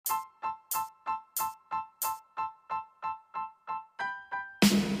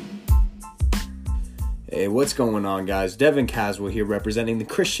Hey, what's going on, guys? Devin Caswell here representing the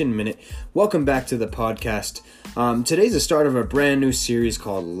Christian Minute. Welcome back to the podcast. Today's the start of a brand new series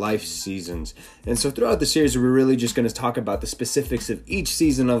called Life Seasons. And so throughout the series, we're really just going to talk about the specifics of each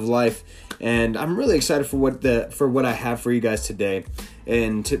season of life. And I'm really excited for what I have for you guys today.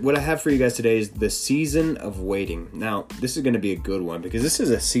 And what I have for you guys today is the season of waiting. Now, this is going to be a good one because this is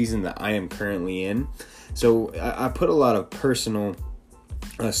a season that I am currently in. So I put a lot of personal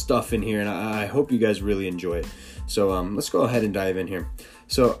stuff in here, and I hope you guys really enjoy it. So let's go ahead and dive in here.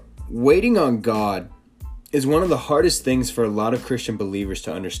 So waiting on God is one of the hardest things for a lot of Christian believers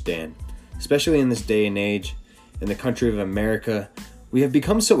to understand, especially in this day and age, in the country of America. We have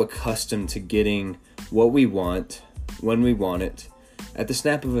become so accustomed to getting what we want, when we want it, at the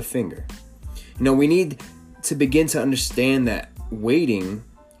snap of a finger. We need to begin to understand that waiting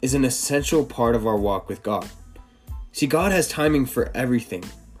is an essential part of our walk with God. See, God has timing for everything.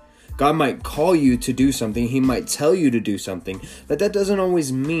 God might call you to do something. He might tell you to do something, but that doesn't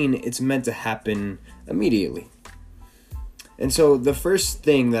always mean it's meant to happen immediately. And so the first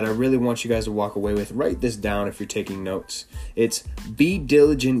thing that I really want you guys to walk away with, write this down if you're taking notes. It's be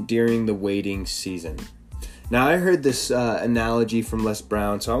diligent during the waiting season. Now, I heard this analogy from Les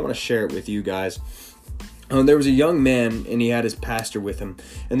Brown, so I want to share it with you guys. There was a young man, and he had his pastor with him.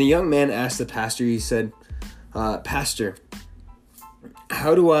 And the young man asked the pastor, he said, Pastor,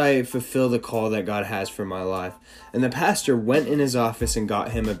 how do I fulfill the call that God has for my life? And the pastor went in his office and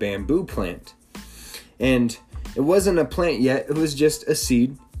got him a bamboo plant. And it wasn't a plant yet, it was just a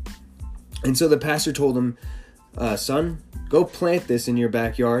seed. And so the pastor told him, son, go plant this in your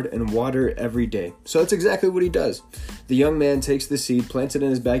backyard and water it every day. So that's exactly what he does. The young man takes the seed, plants it in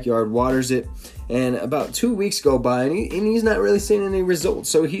his backyard, waters it, and about 2 weeks go by, and he's not really seeing any results.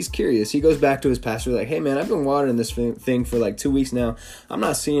 So he's curious. He goes back to his pastor like, hey man, I've been watering this thing for like 2 weeks now. I'm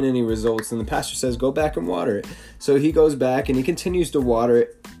not seeing any results. And the pastor says, go back and water it. So he goes back and he continues to water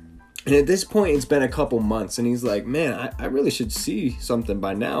it. And at this point, it's been a couple months, and he's like, man, I really should see something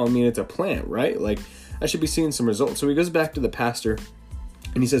by now. I mean, it's a plant, right? Like, I should be seeing some results. So he goes back to the pastor,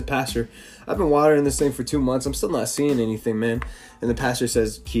 and he says, Pastor, I've been watering this thing for 2 months. I'm still not seeing anything, man. And the pastor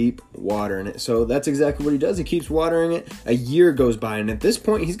says, keep watering it. So that's exactly what he does. He keeps watering it. A year goes by, and at this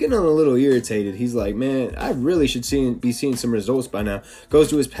point, he's getting a little irritated. He's like, man, I really should be seeing some results by now.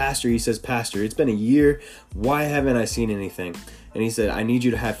 Goes to his pastor. He says, Pastor, it's been a year. Why haven't I seen anything? And he said, I need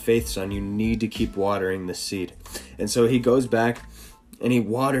you to have faith, son. You need to keep watering the seed. And so he goes back and he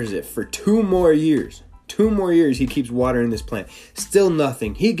waters it for 2 more years. 2 more years he keeps watering this plant. Still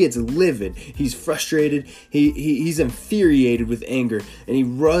nothing. He gets livid. He's frustrated. He's infuriated with anger. And he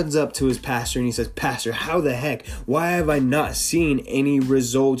runs up to his pastor and he says, Pastor, how the heck? Why have I not seen any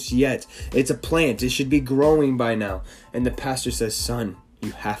results yet? It's a plant. It should be growing by now. And the pastor says, son,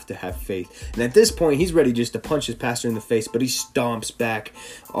 you have to have faith. And at this point, he's ready just to punch his pastor in the face, but he stomps back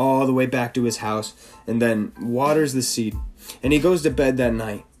all the way back to his house and then waters the seed. And he goes to bed that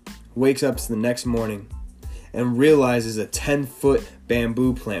night, wakes up the next morning, and realizes a 10-foot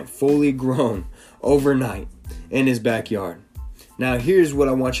bamboo plant fully grown overnight in his backyard. Now, here's what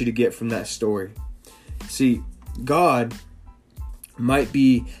I want you to get from that story. See, God might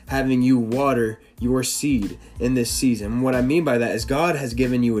be having you water your seed in this season. What I mean by that is God has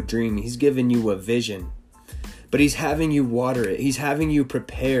given you a dream. He's given you a vision. But he's having you water it. He's having you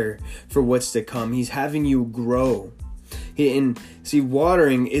prepare for what's to come. He's having you grow. See,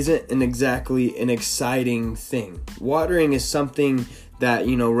 watering isn't exactly an exciting thing. Watering is something that,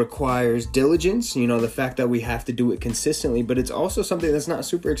 requires diligence, the fact that we have to do it consistently, but it's also something that's not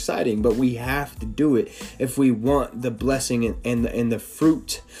super exciting, but we have to do it if we want the blessing and the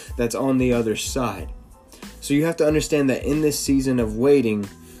fruit that's on the other side. So you have to understand that in this season of waiting,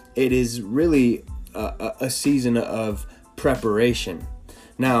 it is really a season of preparation.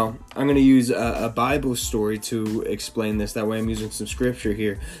 Now, I'm going to use a Bible story to explain this. That way I'm using some scripture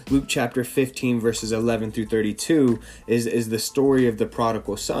here. Luke chapter 15, verses 11 through 32 is the story of the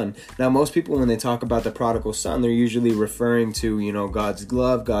prodigal son. Now, most people, when they talk about the prodigal son, they're usually referring to, God's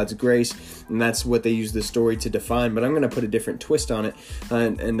love, God's grace, and that's what they use the story to define. But I'm going to put a different twist on it.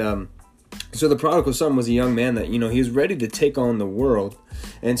 So the prodigal son was a young man that, he was ready to take on the world.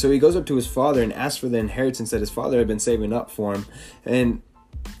 And so he goes up to his father and asks for the inheritance that his father had been saving up for him. And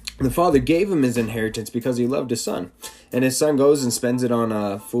the father gave him his inheritance because he loved his son. And his son goes and spends it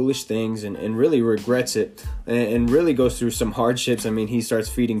on foolish things and really regrets it and really goes through some hardships. I mean, he starts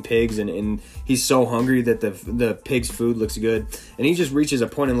feeding pigs and he's so hungry that the pig's food looks good. And he just reaches a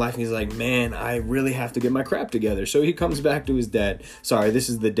point in life and he's like, man, I really have to get my crap together. So he comes back to his dad. Sorry, this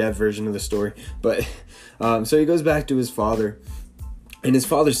is the dev version of the story. But so he goes back to his father. And his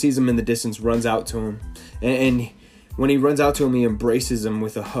father sees him in the distance, runs out to him. And when he runs out to him, he embraces him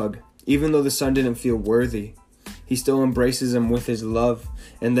with a hug. Even though the son didn't feel worthy, he still embraces him with his love.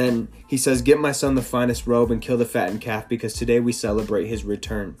 And then he says, "Get my son the finest robe and kill the fattened calf, because today we celebrate his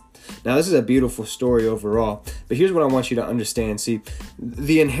return." Now, this is a beautiful story overall, but here's what I want you to understand. See,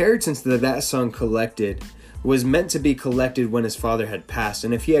 the inheritance that son collected was meant to be collected when his father had passed.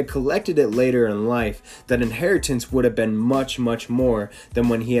 And if he had collected it later in life, that inheritance would have been much, much more than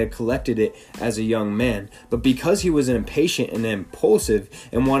when he had collected it as a young man. But because he was impatient and impulsive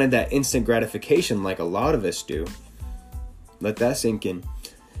and wanted that instant gratification like a lot of us do, let that sink in.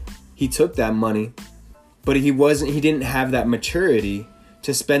 He took that money, but he didn't have that maturity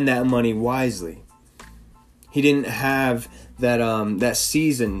to spend that money wisely. He didn't have that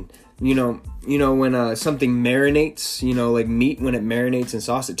season. You know when something marinates, like meat, when it marinates in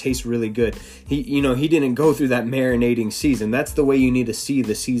sauce, it tastes really good. He didn't go through that marinating season. That's the way you need to see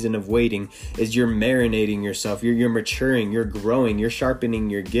the season of waiting, is you're marinating yourself. You're maturing, you're growing, you're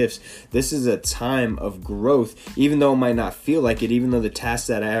sharpening your gifts. This is a time of growth, even though it might not feel like it, even though the tasks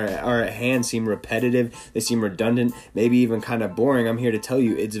that are at hand seem repetitive, they seem redundant, maybe even kind of boring. I'm here to tell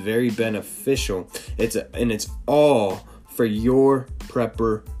you it's very beneficial. It's all for your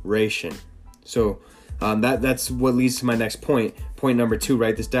preparation. So that's what leads to my next point. Point number 2,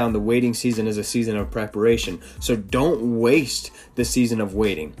 write this down. The waiting season is a season of preparation. So don't waste the season of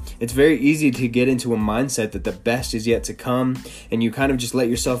waiting. It's very easy to get into a mindset that the best is yet to come, and you kind of just let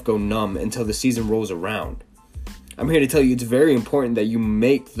yourself go numb until the season rolls around. I'm here to tell you it's very important that you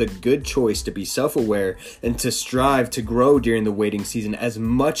make the good choice to be self-aware and to strive to grow during the waiting season as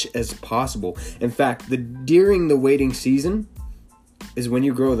much as possible. In fact, during the waiting season is when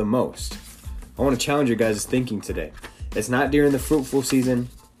you grow the most. I want to challenge your guys' thinking today. It's not during the fruitful season,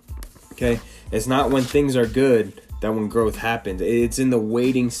 okay? It's not when things are good that when growth happens. It's in the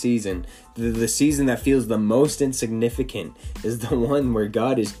waiting season. The season that feels the most insignificant is the one where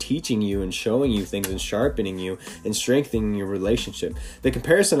God is teaching you and showing you things and sharpening you and strengthening your relationship. The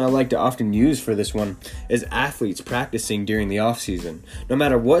comparison I like to often use for this one is athletes practicing during the off season. No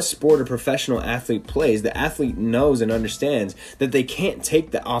matter what sport a professional athlete plays, the athlete knows and understands that they can't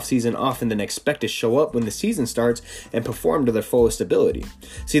take the off season off and then expect to show up when the season starts and perform to their fullest ability.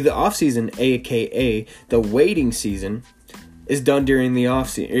 See, the off season, aka the waiting season, is done during the off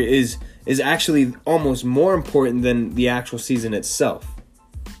season, is actually almost more important than the actual season itself.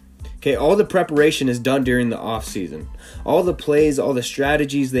 Okay, all the preparation is done during the off season. All the plays, all the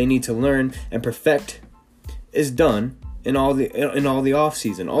strategies they need to learn and perfect is done in all the off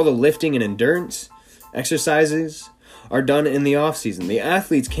season. All the lifting and endurance exercises are done in the off season. The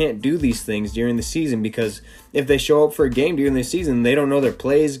athletes can't do these things during the season, because if they show up for a game during the season, they don't know their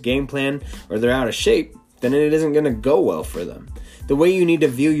plays, game plan, or they're out of shape, then it isn't going to go well for them. The way you need to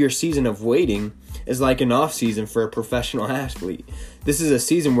view your season of waiting is like an off season for a professional athlete. This is a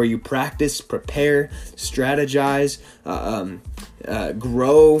season where you practice, prepare, strategize,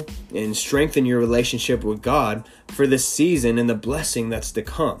 grow, and strengthen your relationship with God for the season and the blessing that's to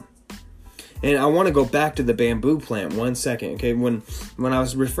come. And I want to go back to the bamboo plant 1 second. Okay, when I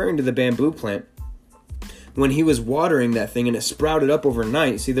was referring to the bamboo plant, when he was watering that thing and it sprouted up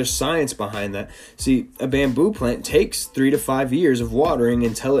overnight, see, there's science behind that. See, a bamboo plant takes 3 to 5 years of watering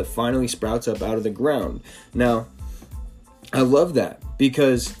until it finally sprouts up out of the ground. Now, I love that,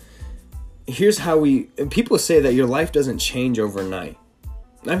 because here's how people say that your life doesn't change overnight.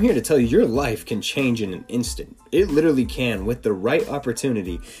 I'm here to tell you, your life can change in an instant. It literally can. With the right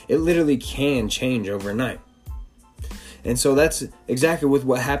opportunity, it literally can change overnight. And so that's exactly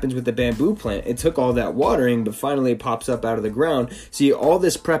what happens with the bamboo plant. It took all that watering, but finally it pops up out of the ground. See, all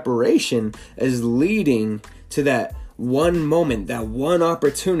this preparation is leading to that one moment, that one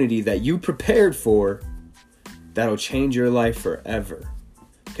opportunity that you prepared for that'll change your life forever.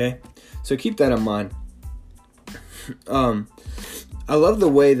 Okay? So keep that in mind. I love the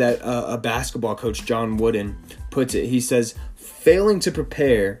way that a basketball coach, John Wooden, puts it. He says, failing to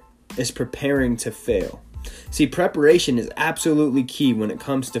prepare is preparing to fail. See, preparation is absolutely key when it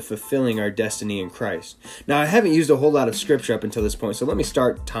comes to fulfilling our destiny in Christ. Now, I haven't used a whole lot of scripture up until this point, so let me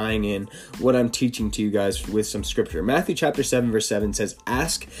start tying in what I'm teaching to you guys with some scripture. Matthew chapter 7, verse 7 says,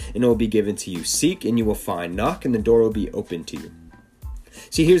 "Ask, and it will be given to you. Seek, and you will find. Knock, and the door will be open to you."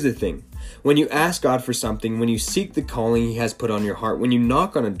 See, here's the thing. When you ask God for something, when you seek the calling He has put on your heart, when you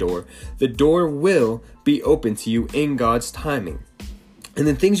knock on a door, the door will be open to you in God's timing. And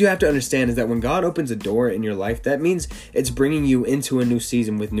the things you have to understand is that when God opens a door in your life, that means it's bringing you into a new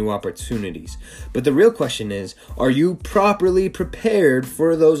season with new opportunities. But the real question is, are you properly prepared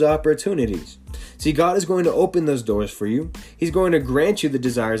for those opportunities? See, God is going to open those doors for you. He's going to grant you the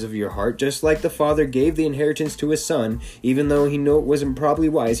desires of your heart, just like the father gave the inheritance to his son, even though he knew it wasn't probably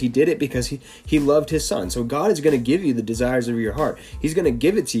wise. He did it because he loved his son. So God is going to give you the desires of your heart. He's going to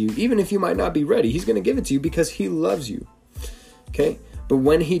give it to you, even if you might not be ready. He's going to give it to you because he loves you. Okay? But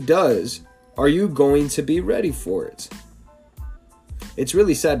when he does, are you going to be ready for it? It's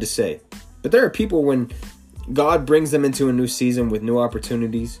really sad to say, but there are people when God brings them into a new season with new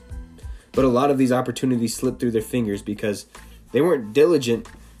opportunities, but a lot of these opportunities slip through their fingers because they weren't diligent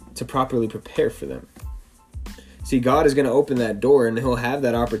to properly prepare for them. See, God is going to open that door and he'll have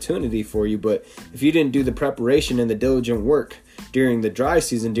that opportunity for you, but if you didn't do the preparation and the diligent work during the dry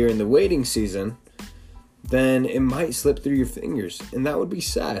season, during the waiting season, then it might slip through your fingers, and that would be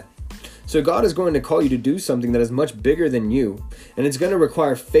sad. So God is going to call you to do something that is much bigger than you, and it's going to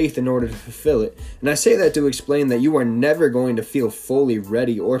require faith in order to fulfill it. And I say that to explain that you are never going to feel fully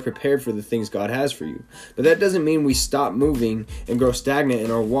ready or prepared for the things God has for you. But that doesn't mean we stop moving and grow stagnant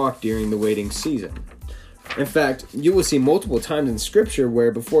in our walk during the waiting season. In fact, you will see multiple times in Scripture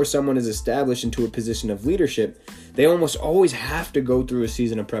where before someone is established into a position of leadership, they almost always have to go through a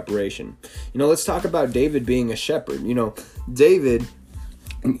season of preparation. Let's talk about David being a shepherd. David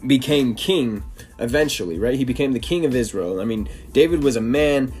became king eventually, right? He became the king of Israel. David was a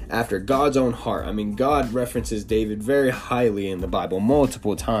man after God's own heart. God references David very highly in the Bible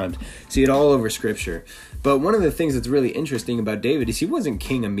multiple times. See it all over Scripture. But one of the things that's really interesting about David is he wasn't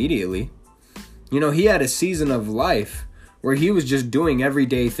king immediately. He had a season of life where he was just doing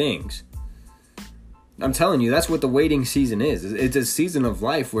everyday things. I'm telling you, that's what the waiting season is. It's a season of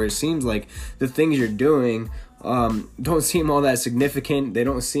life where it seems like the things you're doing don't seem all that significant. They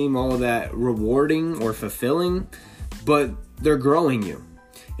don't seem all that rewarding or fulfilling, but they're growing you.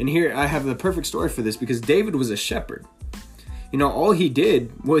 And here I have the perfect story for this because David was a shepherd. All he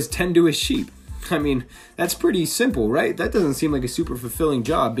did was tend to his sheep. That's pretty simple, right? That doesn't seem like a super fulfilling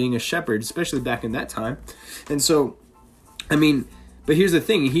job being a shepherd, especially back in that time. And so, but here's the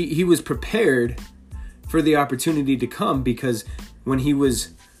thing. He was prepared for the opportunity to come because when he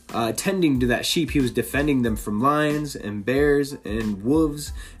was tending to that sheep, he was defending them from lions and bears and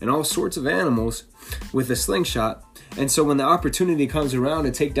wolves and all sorts of animals with a slingshot. And so when the opportunity comes around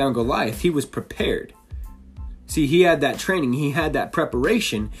to take down Goliath, he was prepared. See, he had that training, he had that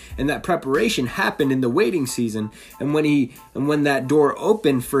preparation, and that preparation happened in the waiting season. And when that door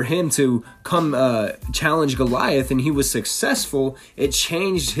opened for him to come challenge Goliath and he was successful, it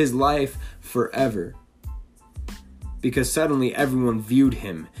changed his life forever. Because suddenly everyone viewed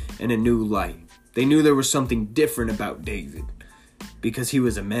him in a new light. They knew there was something different about David because he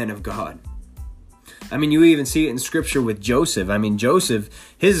was a man of God. You even see it in Scripture with Joseph. Joseph,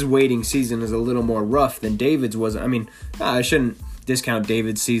 his waiting season is a little more rough than David's was. I shouldn't discount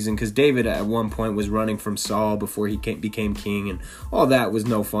David's season because David at one point was running from Saul before he became king, and all that was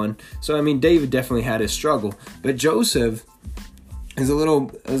no fun. So, David definitely had his struggle. But Joseph is a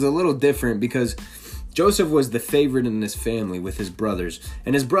little different because Joseph was the favorite in his family with his brothers,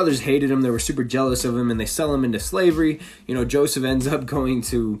 and his brothers hated him. They were super jealous of him, and they sell him into slavery. Joseph ends up going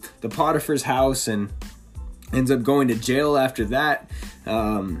to the Potiphar's house and ends up going to jail after that.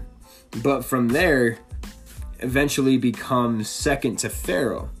 But from there, eventually becomes second to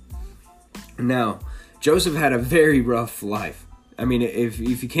Pharaoh. Now, Joseph had a very rough life. If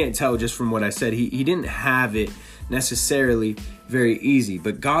you can't tell just from what I said, he didn't have it necessarily very easy,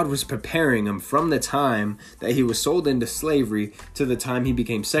 but God was preparing him from the time that he was sold into slavery to the time he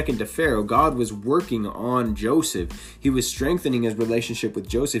became second to Pharaoh. God was working on Joseph. He was strengthening his relationship with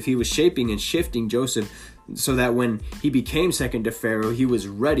Joseph. He was shaping and shifting Joseph so that when he became second to Pharaoh, he was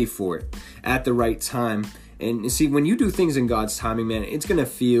ready for it at the right time. And see, when you do things in God's timing, man, it's going to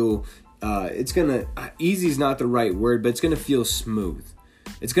feel easy is not the right word, but it's going to feel smooth.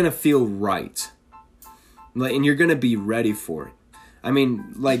 It's going to feel right. And you're going to be ready for it.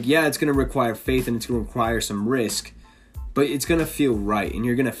 It's going to require faith and it's going to require some risk, but it's going to feel right. And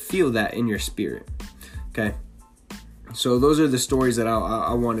you're going to feel that in your spirit. Okay. So those are the stories that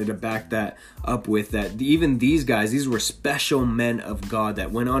I wanted to back that up with, that even these guys, these were special men of God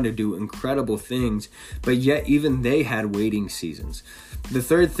that went on to do incredible things, but yet even they had waiting seasons. The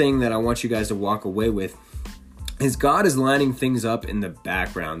third thing that I want you guys to walk away with is God is lining things up in the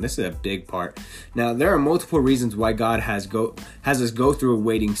background. This is a big part. Now, there are multiple reasons why God has us go through a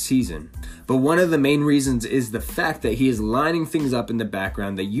waiting season. But one of the main reasons is the fact that he is lining things up in the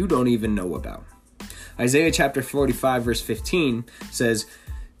background that you don't even know about. Isaiah chapter 45 verse 15 says,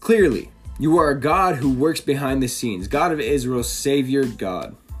 "Clearly, you are a God who works behind the scenes, God of Israel, Savior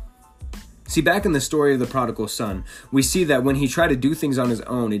God." See, back in the story of the prodigal son, we see that when he tried to do things on his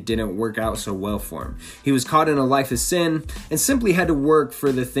own, it didn't work out so well for him. He was caught in a life of sin and simply had to work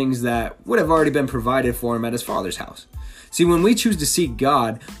for the things that would have already been provided for him at his father's house. See, when we choose to seek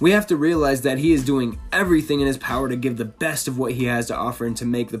God, we have to realize that he is doing everything in his power to give the best of what he has to offer and to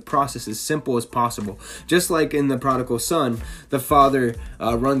make the process as simple as possible. Just like in the prodigal son, the father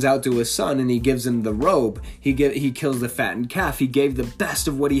runs out to his son and he gives him the robe. He kills the fattened calf. He gave the best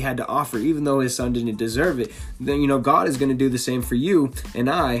of what he had to offer, even though his son didn't deserve it. Then, God is going to do the same for you and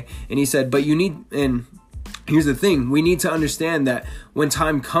I. And he said, but you need, and here's the thing, we need to understand that when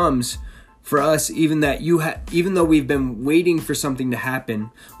time comes, for us, even though we've been waiting for something to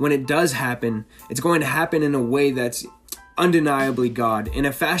happen, when it does happen, it's going to happen in a way that's undeniably God, in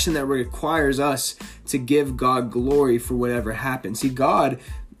a fashion that requires us to give God glory for whatever happens. See, God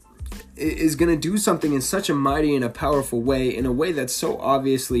is going to do something in such a mighty and a powerful way, in a way that's so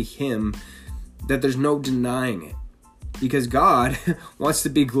obviously him that there's no denying it. Because God wants to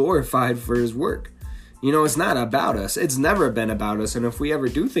be glorified for his work. It's not about us. It's never been about us. And if we ever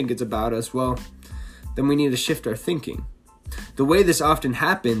do think it's about us, well, then we need to shift our thinking. The way this often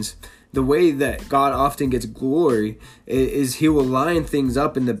happens, the way that God often gets glory, is he will line things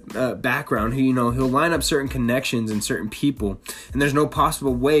up in the background. He'll line up certain connections and certain people. And there's no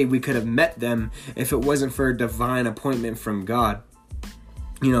possible way we could have met them if it wasn't for a divine appointment from God.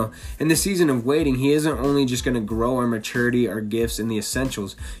 In the season of waiting, he isn't only just going to grow our maturity, our gifts, and the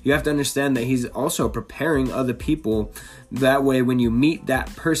essentials. You have to understand that he's also preparing other people. That way, when you meet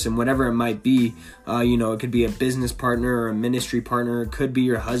that person, whatever it might be, it could be a business partner or a ministry partner. It could be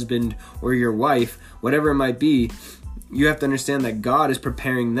your husband or your wife, whatever it might be. You have to understand that God is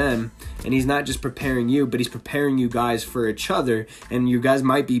preparing them, and he's not just preparing you, but he's preparing you guys for each other. And you guys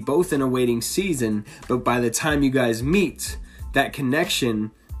might be both in a waiting season, but by the time you guys meet, that connection,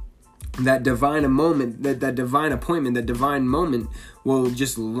 that divine moment, that divine appointment, that divine moment will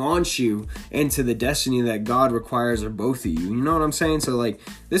just launch you into the destiny that God requires of both of you. You know what I'm saying? So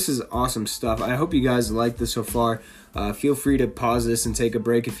this is awesome stuff. I hope you guys like this so far. Feel free to pause this and take a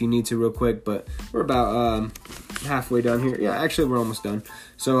break if you need to real quick, but we're about halfway done here. Yeah, actually we're almost done.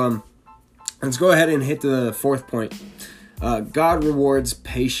 So let's go ahead and hit the fourth point. God rewards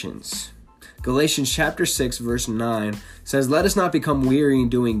patience. Galatians chapter 6 verse 9 says, "Let us not become weary in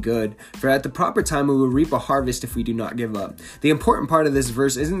doing good, for at the proper time we will reap a harvest if we do not give up." The important part of this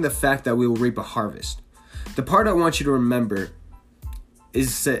verse isn't the fact that we will reap a harvest. The part I want you to remember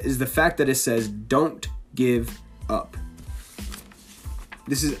is the fact that it says, don't give up.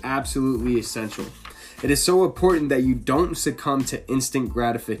 This is absolutely essential. It is so important that you don't succumb to instant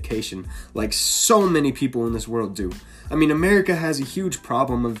gratification like so many people in this world do. America has a huge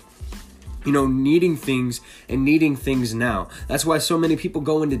problem of needing things and needing things now. That's why so many people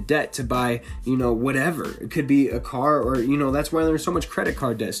go into debt to buy, whatever. It could be a car or, that's why there's so much credit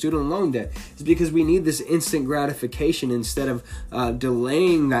card debt, student loan debt. It's because we need this instant gratification instead of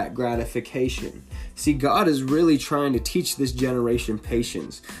delaying that gratification. See, God is really trying to teach this generation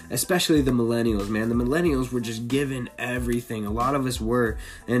patience, especially the millennials, man. The millennials were just given everything. A lot of us were,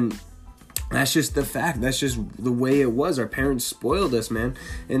 and that's just the fact. That's just the way it was. Our parents spoiled us, man.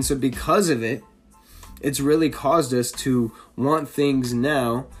 And so because of it, it's really caused us to want things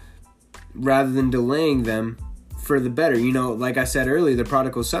now rather than delaying them for the better. Like I said earlier, the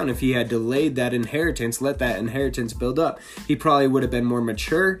prodigal son, if he had delayed that inheritance, let that inheritance build up, he probably would have been more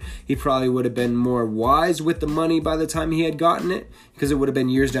mature. He probably would have been more wise with the money by the time he had gotten it, because it would have been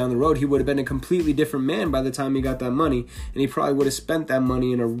years down the road. He would have been a completely different man by the time he got that money, and he probably would have spent that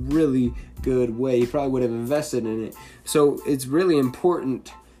money in a really good way. He probably would have invested in it. So it's really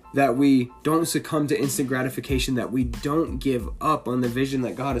important that we don't succumb to instant gratification, that we don't give up on the vision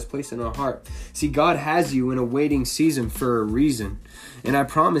that God has placed in our heart. See, God has you in a waiting season for a reason. And I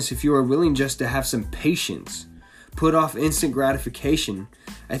promise, if you are willing just to have some patience, put off instant gratification,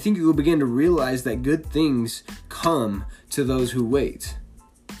 I think you will begin to realize that good things come to those who wait.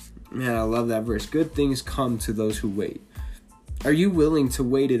 Man, I love that verse. Good things come to those who wait. Are you willing to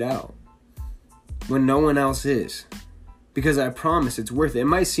wait it out when no one else is? Because I promise it's worth it. It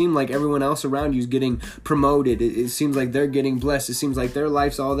might seem like everyone else around you is getting promoted. It seems like they're getting blessed. It seems like their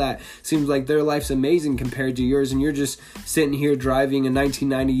life's all that. It seems like their life's amazing compared to yours. And you're just sitting here driving a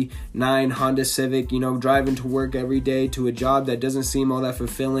 1999 Honda Civic, driving to work every day to a job that doesn't seem all that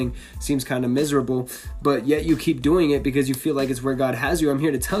fulfilling. Seems kind of miserable. But yet you keep doing it because you feel like it's where God has you. I'm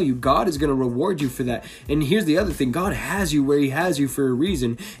here to tell you, God is going to reward you for that. And here's the other thing. God has you where he has you for a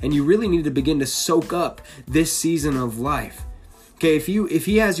reason. And you really need to begin to soak up this season of life. Okay, if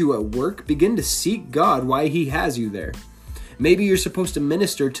he has you at work, begin to seek God why he has you there. Maybe you're supposed to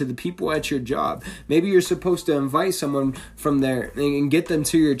minister to the people at your job. Maybe you're supposed to invite someone from there and get them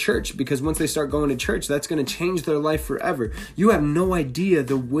to your church, because once they start going to church, that's going to change their life forever. You have no idea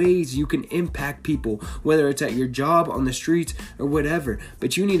the ways you can impact people, whether it's at your job, on the streets, or whatever.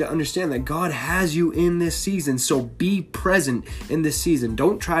 But you need to understand that God has you in this season, so be present in this season.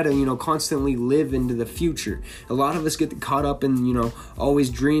 Don't try to, constantly live into the future. A lot of us get caught up in, always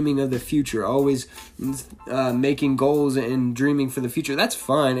dreaming of the future, always making goals and dreaming for the future. That's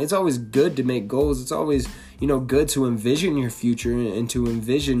fine. It's always good to make goals. It's always, good to envision your future and to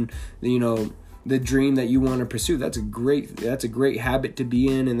envision, the dream that you want to pursue. That's a great habit to be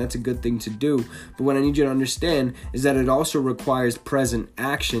in, and that's a good thing to do. But what I need you to understand is that it also requires present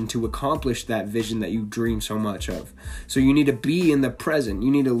action to accomplish that vision that you dream so much of. So you need to be in the present.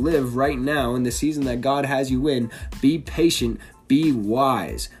 You need to live right now in the season that God has you in. Be patient, be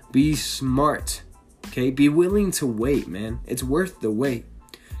wise, be smart. Okay? Be willing to wait, man. It's worth the wait.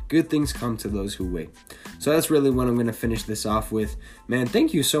 Good things come to those who wait. So that's really what I'm going to finish this off with. Man,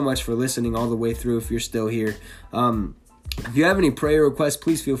 thank you so much for listening all the way through if you're still here. If you have any prayer requests,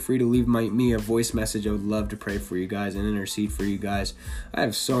 please feel free to leave me a voice message. I would love to pray for you guys and intercede for you guys. I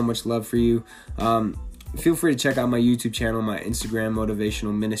have so much love for you. Feel free to check out my YouTube channel, my Instagram,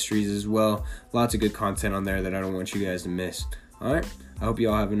 Motivational Ministries as well. Lots of good content on there that I don't want you guys to miss. All right? I hope you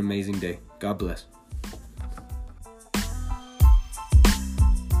all have an amazing day. God bless.